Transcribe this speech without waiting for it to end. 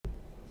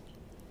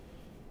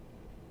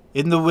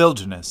In the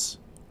wilderness,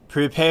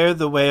 prepare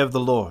the way of the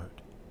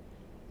Lord.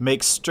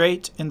 Make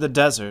straight in the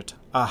desert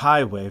a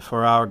highway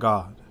for our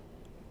God.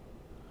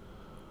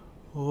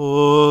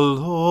 O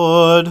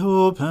Lord,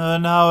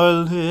 open our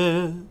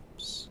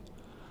lips,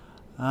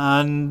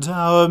 and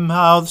our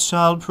mouth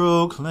shall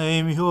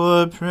proclaim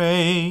your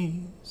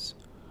praise.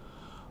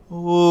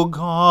 O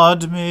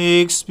God,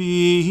 make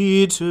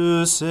speed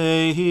to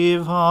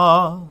save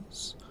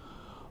us.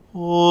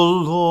 O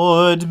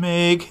Lord,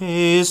 make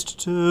haste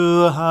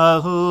to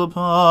help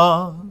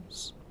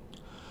us.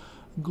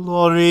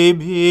 Glory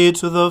be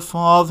to the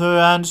Father,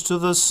 and to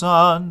the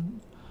Son,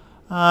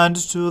 and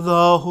to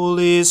the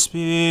Holy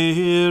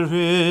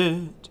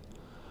Spirit,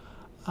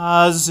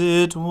 as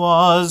it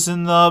was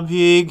in the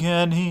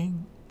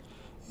beginning,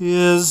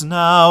 is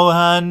now,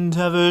 and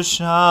ever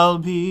shall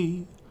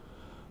be,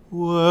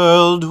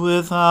 world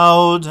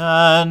without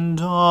end.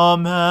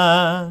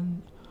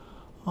 Amen.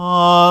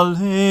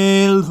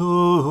 Alleluia.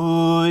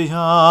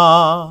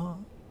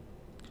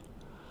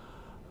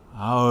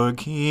 Our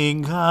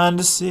King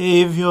and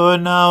Saviour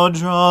now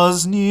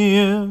draws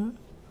near.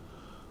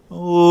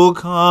 O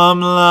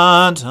come,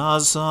 let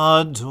us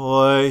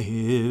adore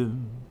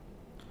him.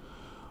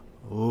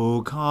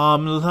 O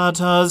come,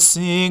 let us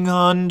sing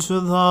unto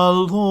the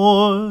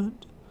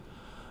Lord.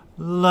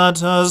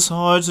 Let us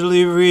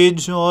heartily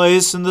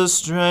rejoice in the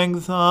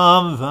strength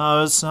of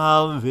our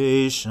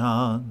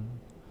salvation.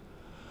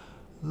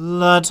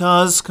 Let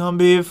us come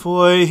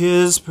before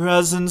his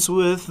presence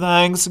with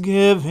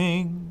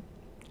thanksgiving,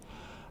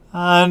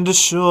 and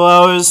show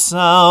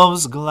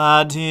ourselves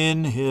glad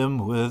in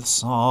him with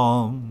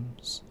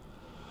psalms.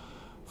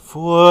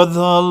 For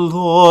the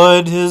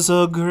Lord is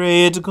a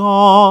great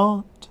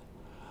God,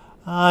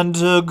 and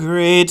a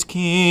great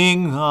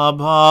King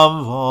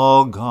above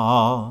all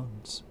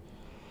gods.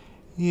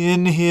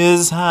 In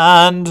his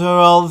hand are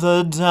all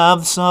the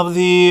depths of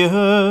the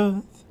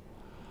earth,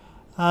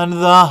 and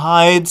the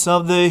heights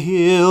of the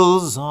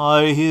hills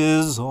are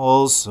his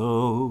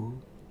also.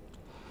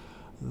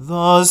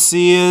 The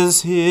sea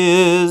is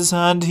his,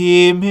 and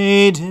he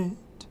made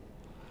it,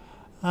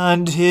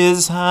 and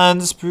his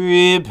hands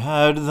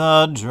prepared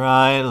the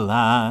dry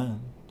land.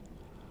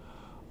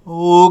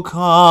 O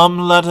come,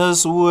 let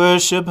us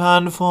worship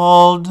and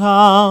fall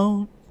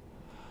down,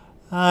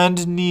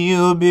 and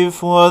kneel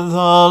before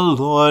the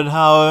Lord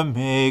our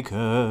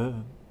Maker.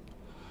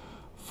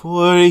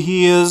 For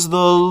he is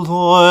the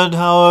Lord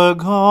our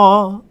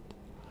God,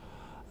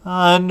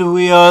 and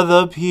we are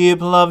the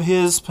people of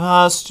his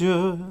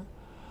pasture,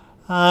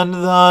 and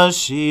the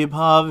sheep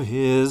of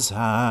his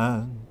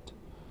hand.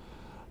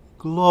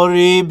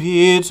 Glory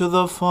be to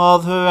the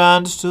Father,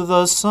 and to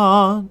the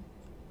Son,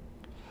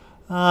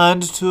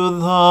 and to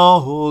the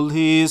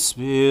Holy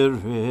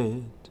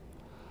Spirit,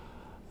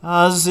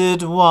 as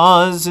it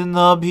was in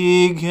the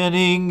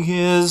beginning,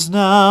 is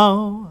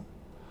now,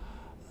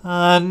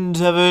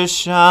 and ever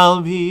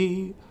shall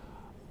be,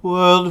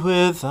 world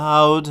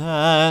without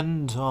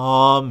end.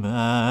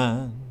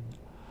 Amen.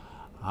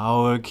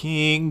 Our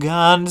King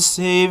and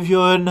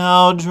Saviour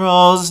now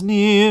draws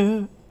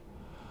near.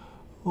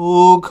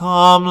 O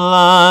come,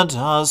 let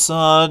us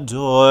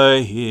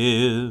adore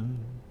him.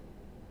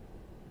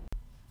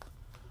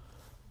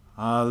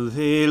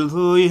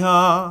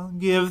 Alleluia.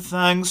 Give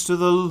thanks to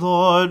the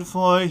Lord,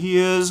 for he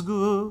is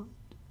good,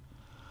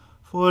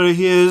 for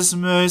his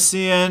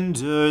mercy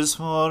endures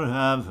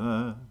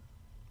forever.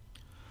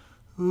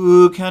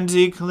 Who can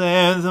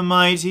declare the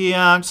mighty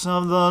acts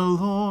of the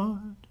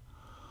Lord,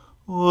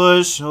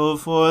 or show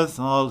forth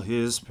all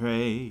his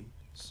praise?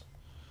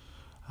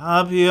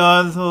 Happy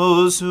are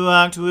those who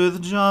act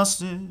with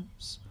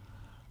justice,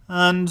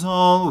 and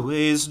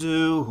always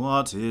do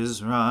what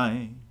is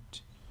right.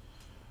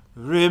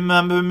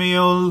 Remember me,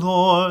 O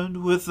Lord,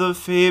 with the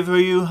favor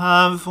you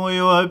have for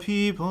your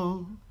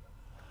people,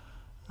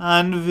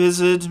 and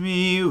visit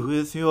me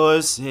with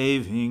your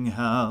saving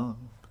help,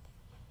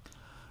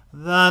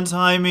 that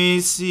I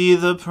may see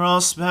the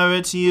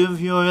prosperity of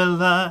your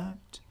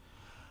elect,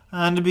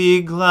 and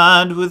be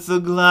glad with the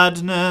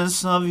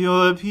gladness of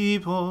your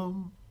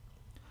people,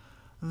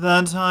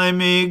 that I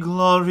may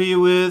glory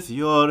with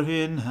your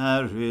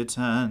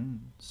inheritance.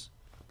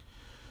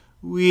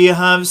 We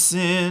have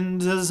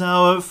sinned as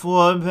our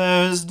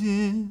forebears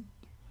did.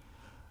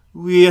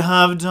 We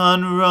have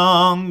done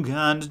wrong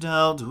and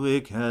dealt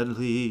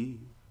wickedly.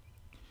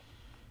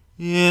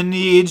 In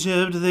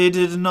Egypt they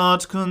did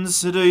not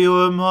consider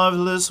your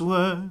marvelous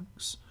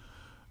works,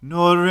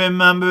 nor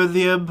remember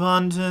the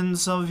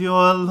abundance of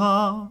your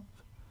love.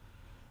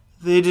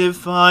 They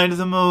defied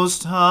the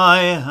Most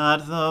High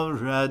at the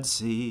Red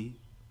Sea.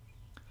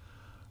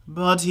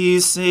 But he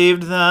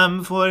saved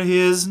them for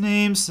his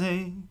name's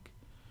sake,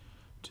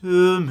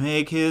 to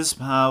make his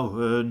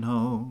power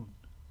known.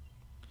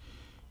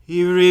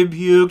 He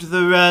rebuked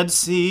the Red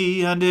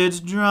Sea, and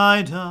it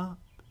dried up,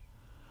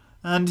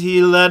 and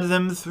he led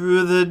them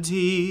through the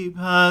deep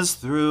as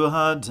through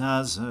a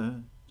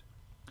desert.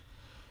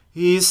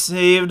 He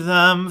saved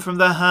them from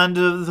the hand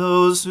of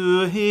those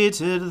who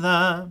hated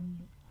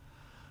them,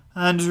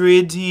 and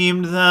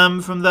redeemed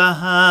them from the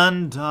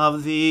hand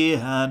of the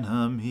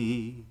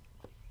enemy.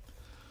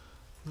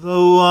 The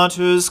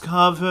waters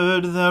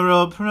covered their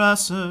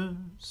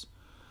oppressors,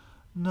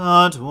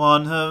 not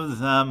one of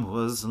them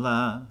was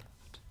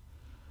left.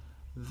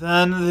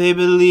 Then they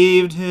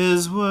believed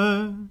his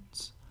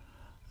words,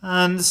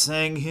 and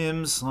sang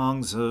him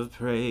songs of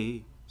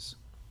praise.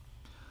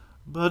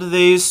 But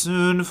they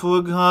soon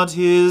forgot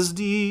his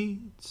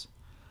deeds,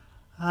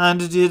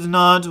 and did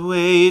not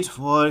wait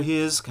for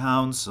his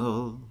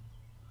counsel.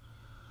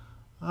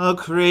 A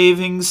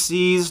craving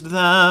seized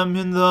them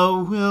in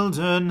the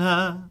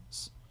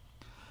wilderness,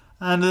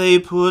 and they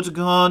put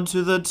God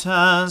to the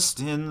test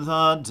in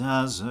the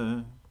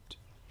desert.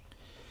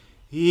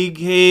 He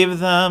gave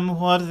them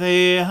what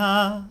they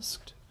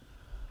asked,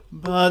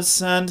 but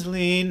sent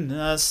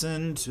leanness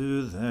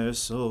into their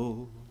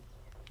soul.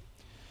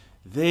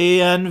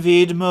 They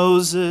envied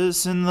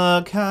Moses in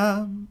the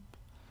camp,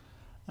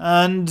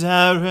 and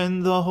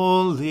Aaron the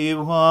Holy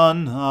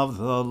One of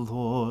the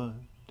Lord.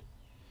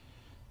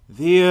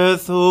 The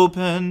earth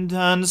opened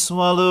and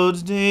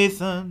swallowed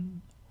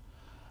Dathan,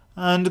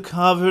 and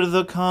covered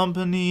the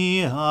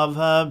company of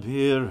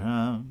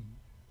Abiram.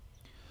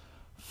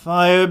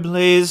 Fire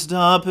blazed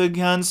up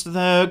against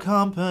their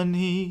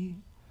company,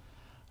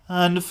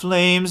 and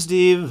flames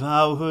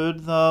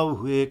devoured the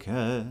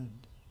wicked.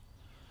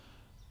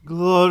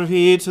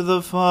 Glory to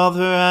the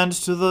Father, and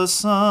to the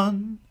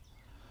Son,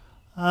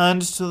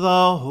 and to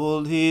the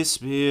Holy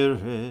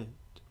Spirit,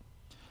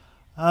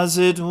 as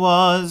it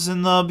was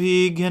in the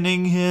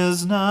beginning,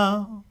 is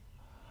now,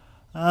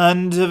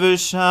 and ever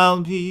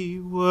shall be,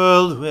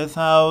 world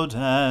without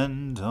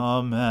end.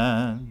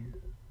 Amen.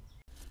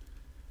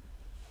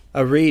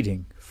 A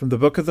reading from the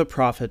book of the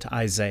prophet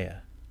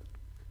Isaiah.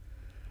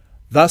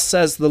 Thus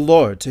says the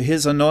Lord to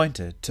his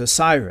anointed, to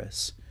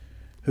Cyrus,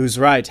 whose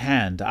right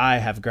hand I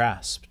have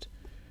grasped,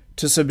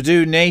 to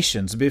subdue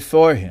nations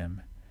before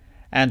him,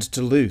 and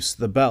to loose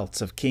the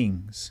belts of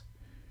kings,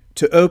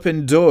 to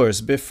open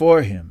doors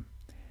before him,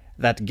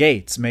 that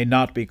gates may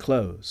not be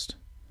closed.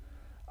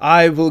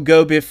 I will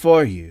go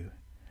before you,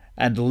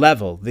 and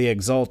level the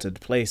exalted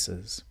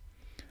places.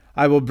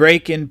 I will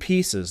break in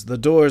pieces the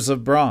doors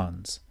of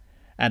bronze,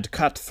 and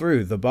cut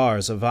through the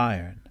bars of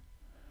iron.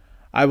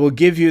 I will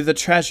give you the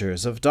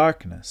treasures of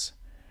darkness,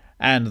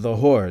 and the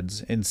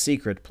hoards in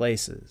secret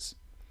places,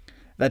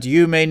 that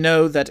you may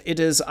know that it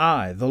is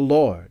I, the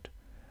Lord,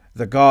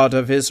 the God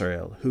of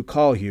Israel, who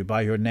call you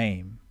by your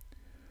name.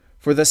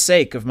 For the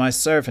sake of my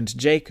servant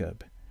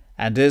Jacob,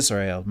 and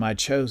Israel my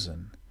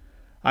chosen,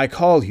 I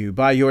call you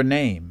by your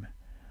name.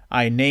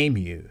 I name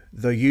you,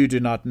 though you do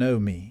not know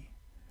me.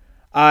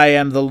 I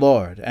am the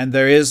Lord, and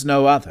there is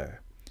no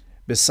other.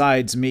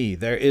 Besides me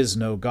there is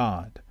no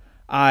God.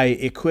 I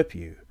equip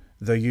you,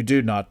 though you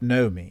do not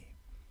know me,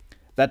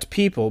 that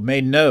people may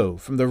know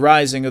from the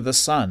rising of the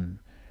sun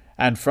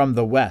and from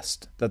the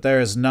west that there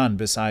is none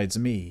besides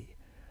me.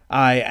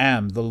 I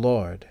am the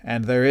Lord,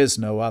 and there is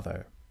no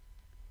other.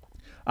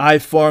 I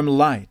form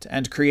light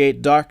and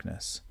create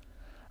darkness.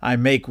 I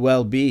make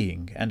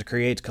well-being and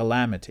create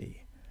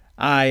calamity.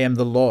 I am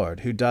the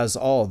Lord who does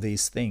all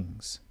these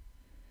things.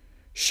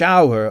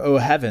 Shower, O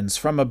heavens,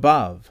 from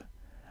above,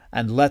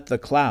 and let the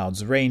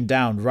clouds rain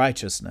down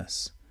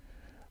righteousness.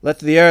 Let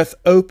the earth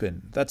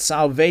open, that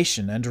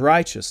salvation and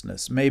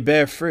righteousness may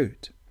bear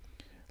fruit.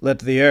 Let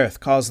the earth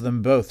cause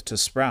them both to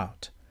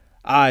sprout.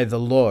 I, the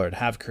Lord,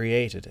 have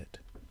created it.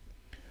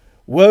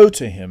 Woe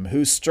to him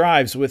who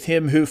strives with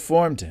him who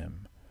formed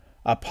him,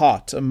 a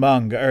pot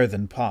among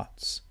earthen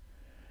pots.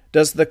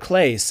 Does the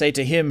clay say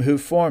to him who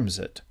forms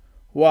it,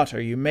 What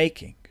are you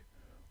making?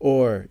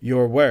 Or,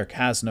 Your work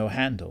has no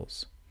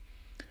handles?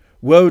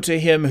 Woe to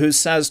him who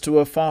says to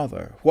a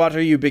father, What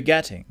are you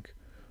begetting?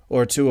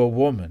 Or to a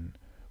woman,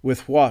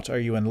 With what are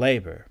you in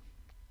labor?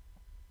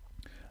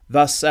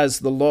 Thus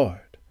says the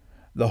Lord,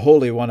 the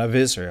Holy One of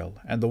Israel,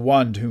 and the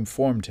one whom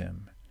formed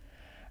him.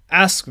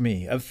 Ask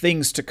me of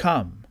things to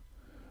come.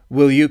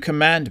 Will you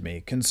command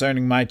me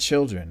concerning my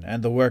children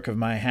and the work of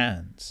my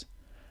hands?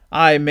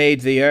 I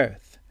made the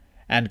earth,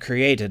 and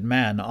created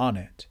man on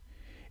it.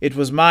 It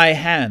was my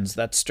hands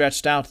that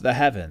stretched out the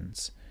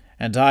heavens,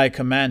 and I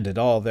commanded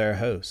all their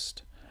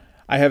host.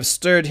 I have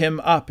stirred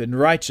him up in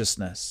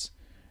righteousness,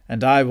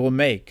 and I will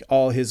make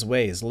all his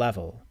ways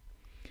level.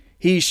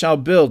 He shall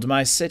build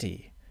my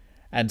city,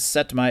 and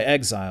set my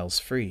exiles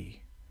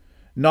free,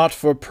 not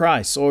for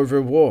price or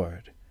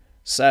reward,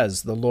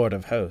 says the Lord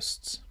of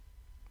hosts.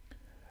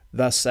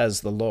 Thus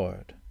says the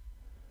Lord,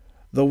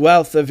 the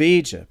wealth of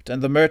Egypt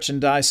and the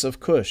merchandise of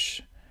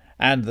Cush,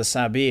 and the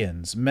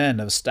Sabaeans,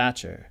 men of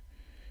stature,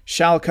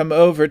 shall come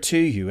over to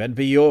you and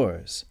be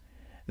yours.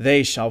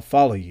 They shall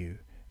follow you.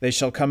 They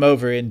shall come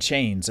over in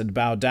chains and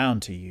bow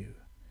down to you.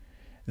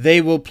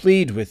 They will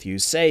plead with you,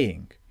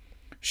 saying,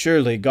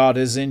 Surely God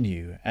is in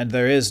you, and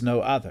there is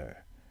no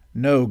other,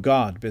 no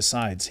God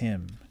besides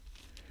him.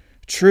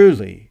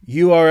 Truly,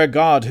 you are a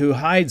God who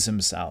hides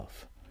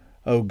himself,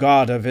 O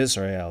God of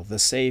Israel, the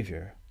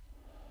Savior.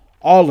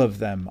 All of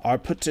them are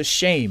put to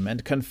shame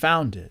and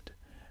confounded.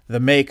 The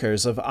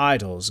makers of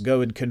idols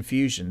go in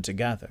confusion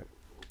together.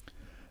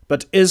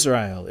 But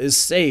Israel is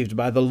saved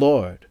by the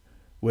Lord,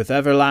 with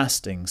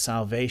everlasting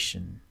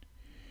salvation.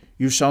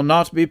 You shall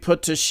not be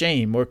put to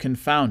shame or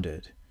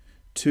confounded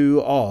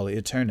to all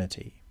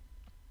eternity.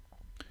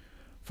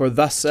 For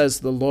thus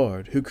says the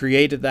Lord, who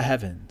created the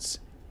heavens,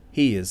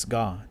 He is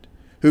God,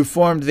 who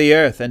formed the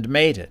earth and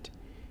made it,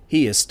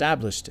 He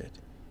established it.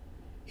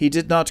 He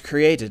did not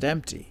create it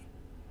empty,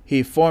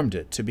 He formed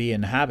it to be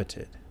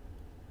inhabited.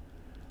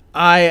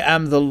 I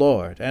am the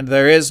Lord, and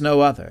there is no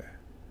other.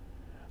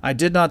 I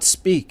did not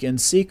speak in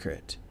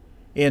secret,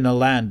 in a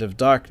land of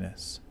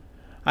darkness.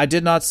 I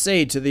did not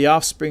say to the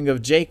offspring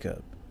of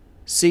Jacob,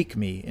 Seek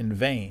me in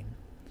vain.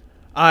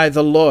 I,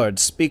 the Lord,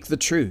 speak the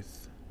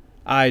truth.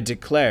 I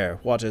declare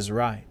what is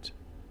right.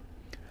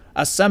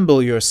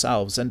 Assemble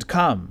yourselves and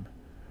come.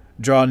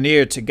 Draw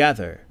near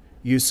together,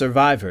 you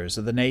survivors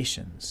of the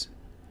nations.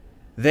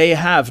 They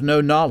have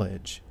no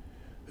knowledge,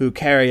 who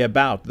carry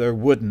about their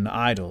wooden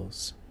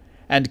idols,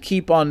 and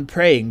keep on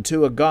praying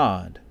to a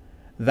God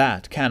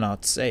that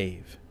cannot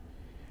save.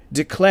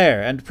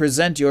 Declare and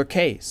present your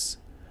case.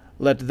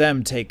 Let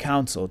them take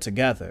counsel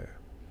together.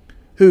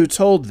 Who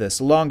told this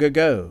long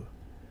ago?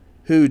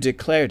 Who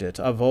declared it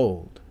of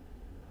old?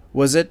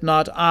 Was it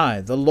not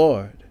I, the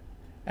Lord?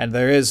 And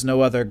there is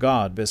no other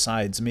God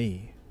besides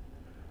me.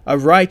 A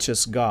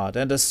righteous God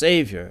and a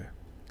Savior.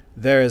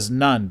 There is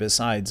none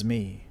besides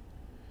me.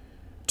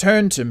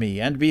 Turn to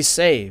me and be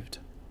saved,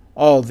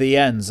 all the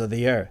ends of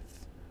the earth.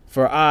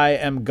 For I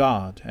am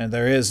God, and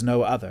there is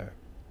no other.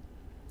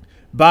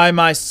 By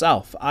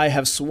myself I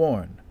have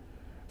sworn.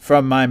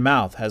 From my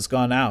mouth has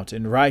gone out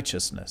in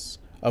righteousness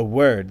a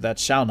word that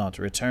shall not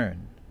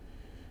return.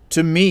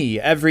 To me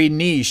every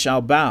knee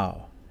shall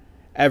bow,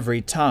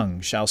 every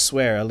tongue shall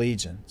swear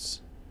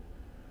allegiance.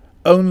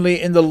 Only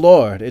in the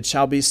Lord it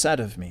shall be said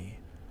of me,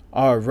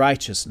 our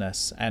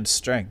righteousness and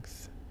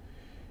strength.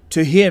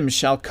 To him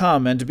shall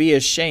come and be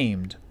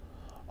ashamed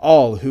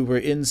all who were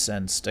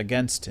incensed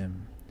against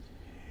him.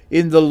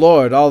 In the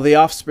Lord all the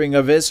offspring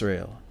of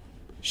Israel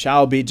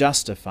shall be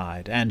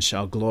justified and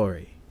shall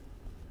glory.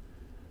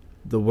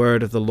 The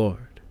word of the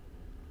Lord.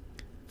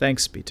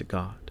 Thanks be to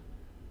God.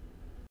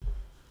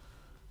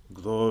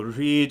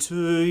 Glory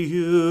to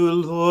you,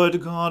 Lord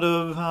God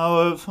of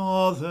our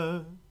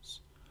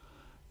fathers.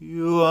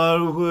 You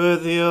are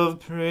worthy of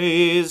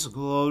praise.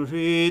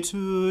 Glory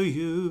to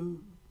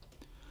you.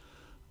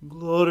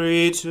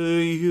 Glory to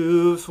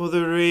you for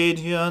the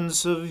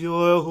radiance of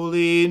your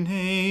holy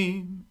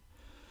name.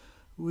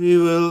 We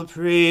will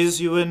praise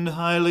you and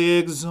highly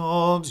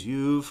exalt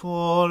you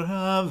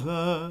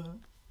forever.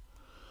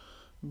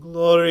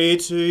 Glory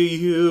to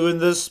you in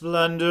the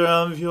splendor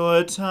of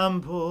your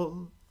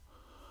temple.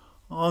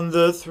 On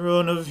the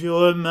throne of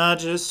your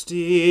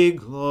majesty,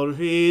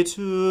 glory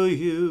to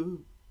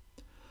you.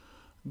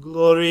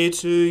 Glory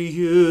to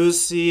you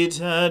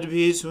seated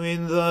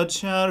between the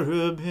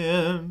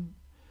cherubim.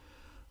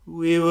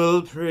 We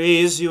will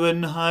praise you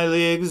and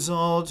highly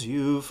exalt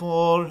you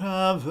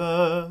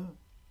forever.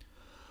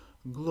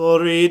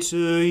 Glory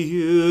to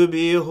you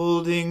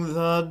beholding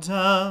the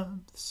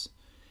depths.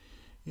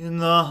 In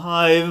the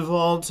high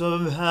vault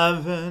of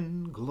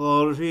heaven,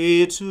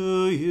 glory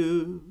to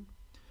you.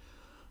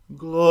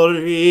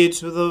 Glory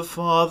to the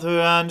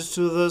Father and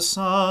to the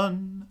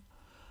Son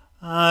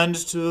and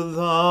to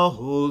the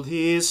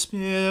Holy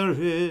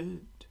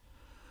Spirit.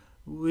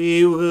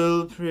 We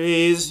will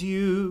praise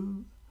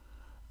you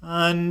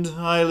and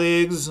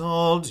highly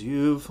exalt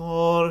you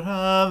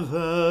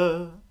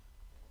forever.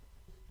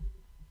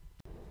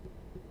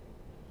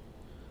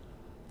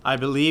 I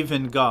believe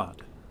in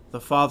God, the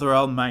Father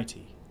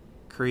Almighty,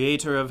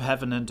 creator of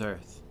heaven and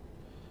earth.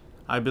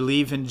 I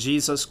believe in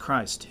Jesus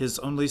Christ, his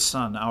only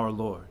Son, our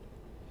Lord.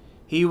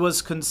 He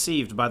was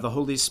conceived by the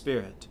Holy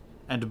Spirit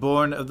and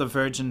born of the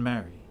Virgin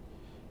Mary.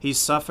 He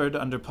suffered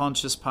under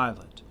Pontius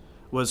Pilate,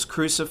 was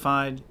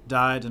crucified,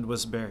 died, and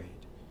was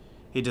buried.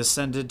 He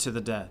descended to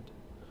the dead.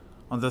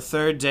 On the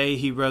third day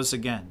he rose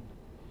again.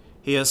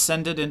 He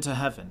ascended into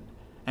heaven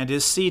and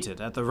is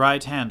seated at the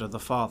right hand of the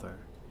Father.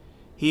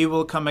 He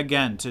will come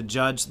again to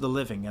judge the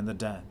living and the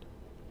dead.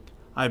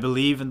 I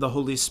believe in the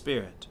Holy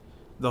Spirit,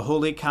 the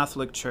Holy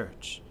Catholic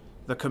Church,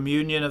 the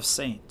communion of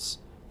saints,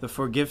 the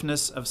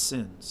forgiveness of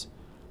sins,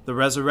 the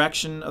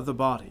resurrection of the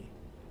body,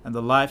 and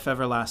the life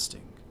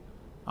everlasting.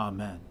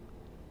 Amen.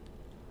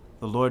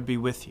 The Lord be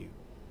with you.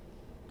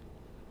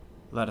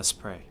 Let us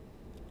pray.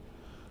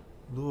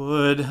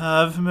 Lord,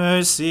 have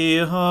mercy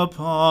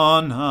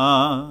upon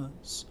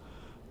us.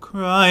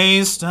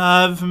 Christ,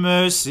 have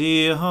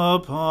mercy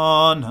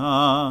upon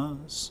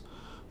us.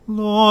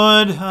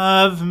 Lord,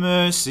 have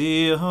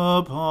mercy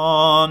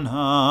upon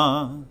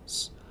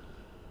us.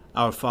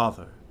 Our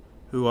Father,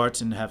 who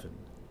art in heaven,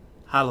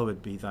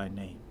 hallowed be thy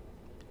name.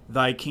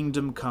 Thy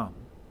kingdom come,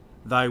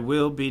 thy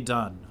will be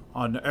done,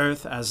 on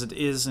earth as it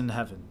is in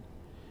heaven.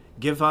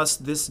 Give us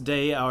this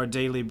day our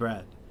daily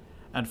bread,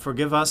 and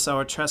forgive us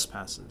our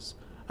trespasses,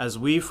 as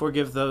we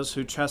forgive those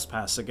who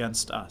trespass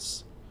against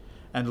us.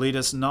 And lead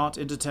us not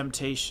into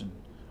temptation,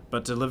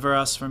 but deliver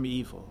us from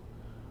evil.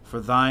 For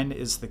thine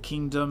is the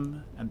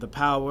kingdom, and the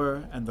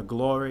power, and the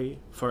glory,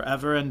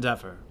 forever and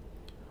ever.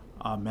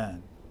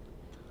 Amen.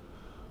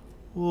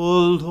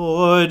 O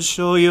Lord,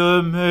 show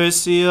your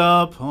mercy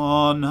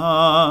upon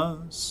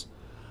us,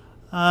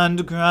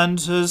 and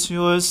grant us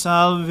your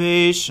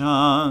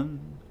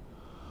salvation.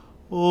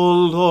 O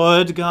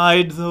Lord,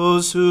 guide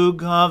those who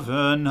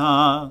govern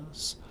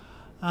us,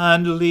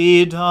 and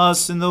lead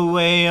us in the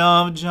way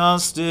of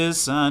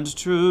justice and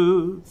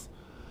truth.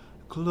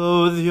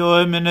 Clothe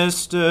your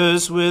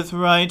ministers with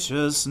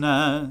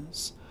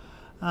righteousness,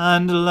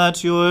 and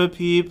let your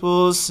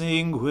people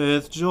sing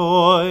with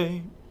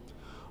joy.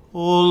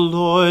 O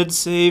Lord,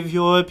 save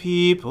your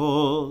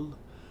people,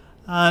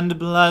 and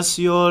bless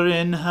your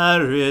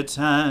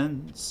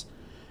inheritance.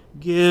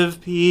 Give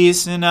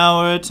peace in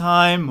our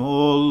time,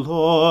 O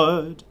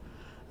Lord,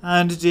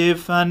 and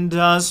defend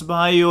us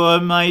by your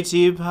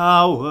mighty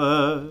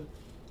power.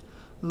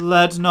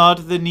 Let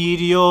not the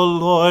needy, O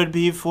Lord,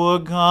 be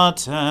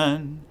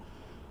forgotten,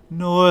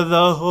 nor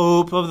the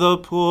hope of the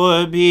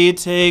poor be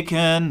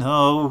taken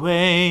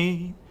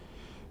away.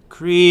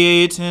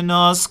 Create in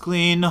us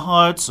clean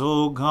hearts,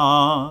 O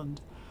God,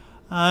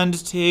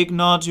 and take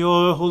not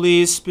your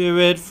Holy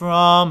Spirit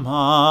from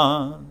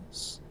us.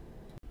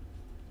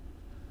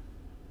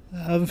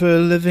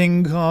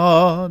 Ever-living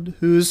God,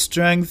 who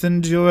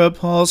strengthened your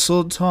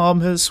apostle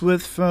Thomas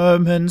with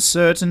firm and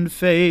certain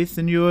faith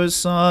in your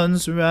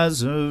Son's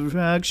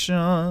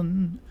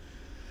resurrection,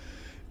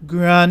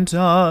 grant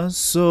us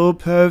so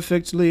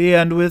perfectly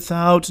and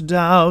without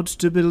doubt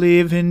to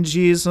believe in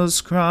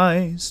Jesus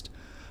Christ,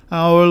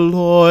 our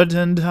Lord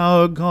and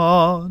our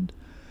God,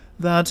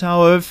 that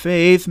our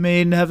faith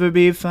may never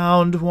be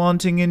found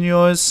wanting in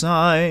your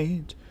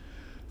sight.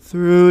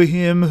 Through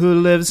him who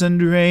lives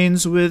and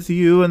reigns with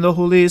you and the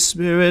Holy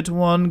Spirit,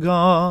 one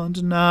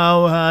God,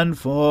 now and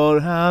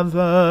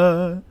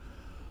forever.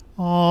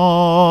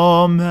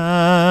 Amen.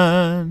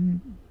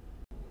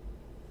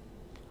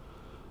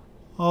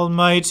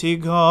 Almighty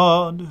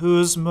God,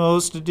 whose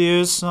most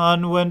dear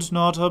Son went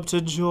not up to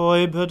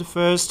joy, but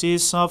first he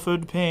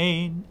suffered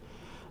pain,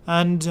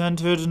 and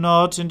entered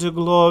not into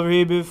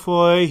glory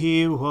before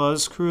he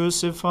was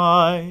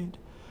crucified,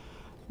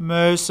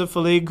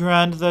 mercifully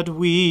grant that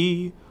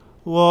we,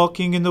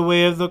 walking in the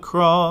way of the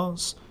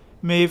cross,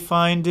 may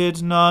find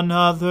it none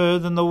other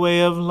than the way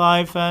of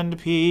life and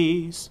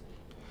peace.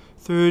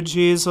 Through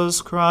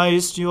Jesus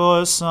Christ,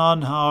 your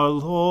Son, our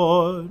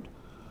Lord.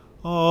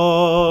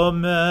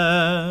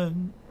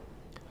 Amen.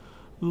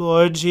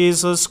 Lord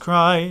Jesus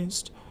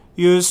Christ,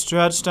 you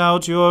stretched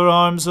out your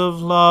arms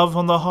of love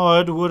on the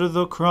hard wood of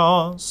the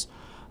cross,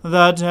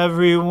 that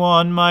every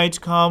one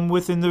might come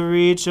within the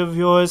reach of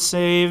your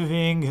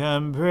saving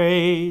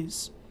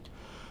embrace.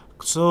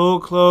 So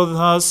clothe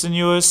us in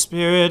your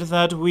Spirit,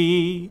 that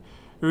we,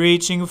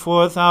 reaching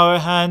forth our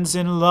hands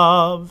in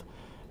love,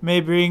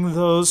 may bring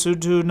those who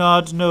do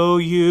not know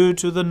you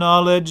to the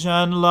knowledge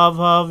and love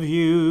of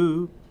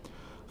you,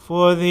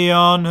 for the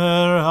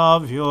honor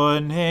of your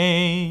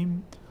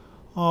name.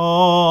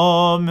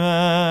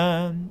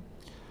 Amen.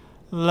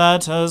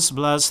 Let us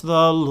bless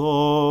the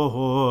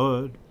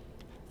Lord.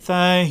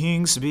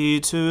 Thanks be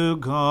to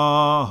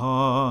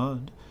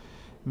God.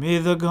 May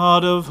the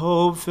God of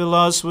hope fill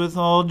us with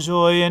all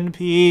joy and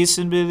peace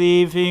in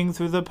believing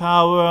through the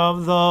power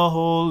of the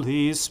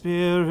Holy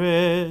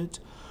Spirit.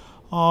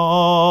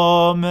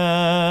 Amen.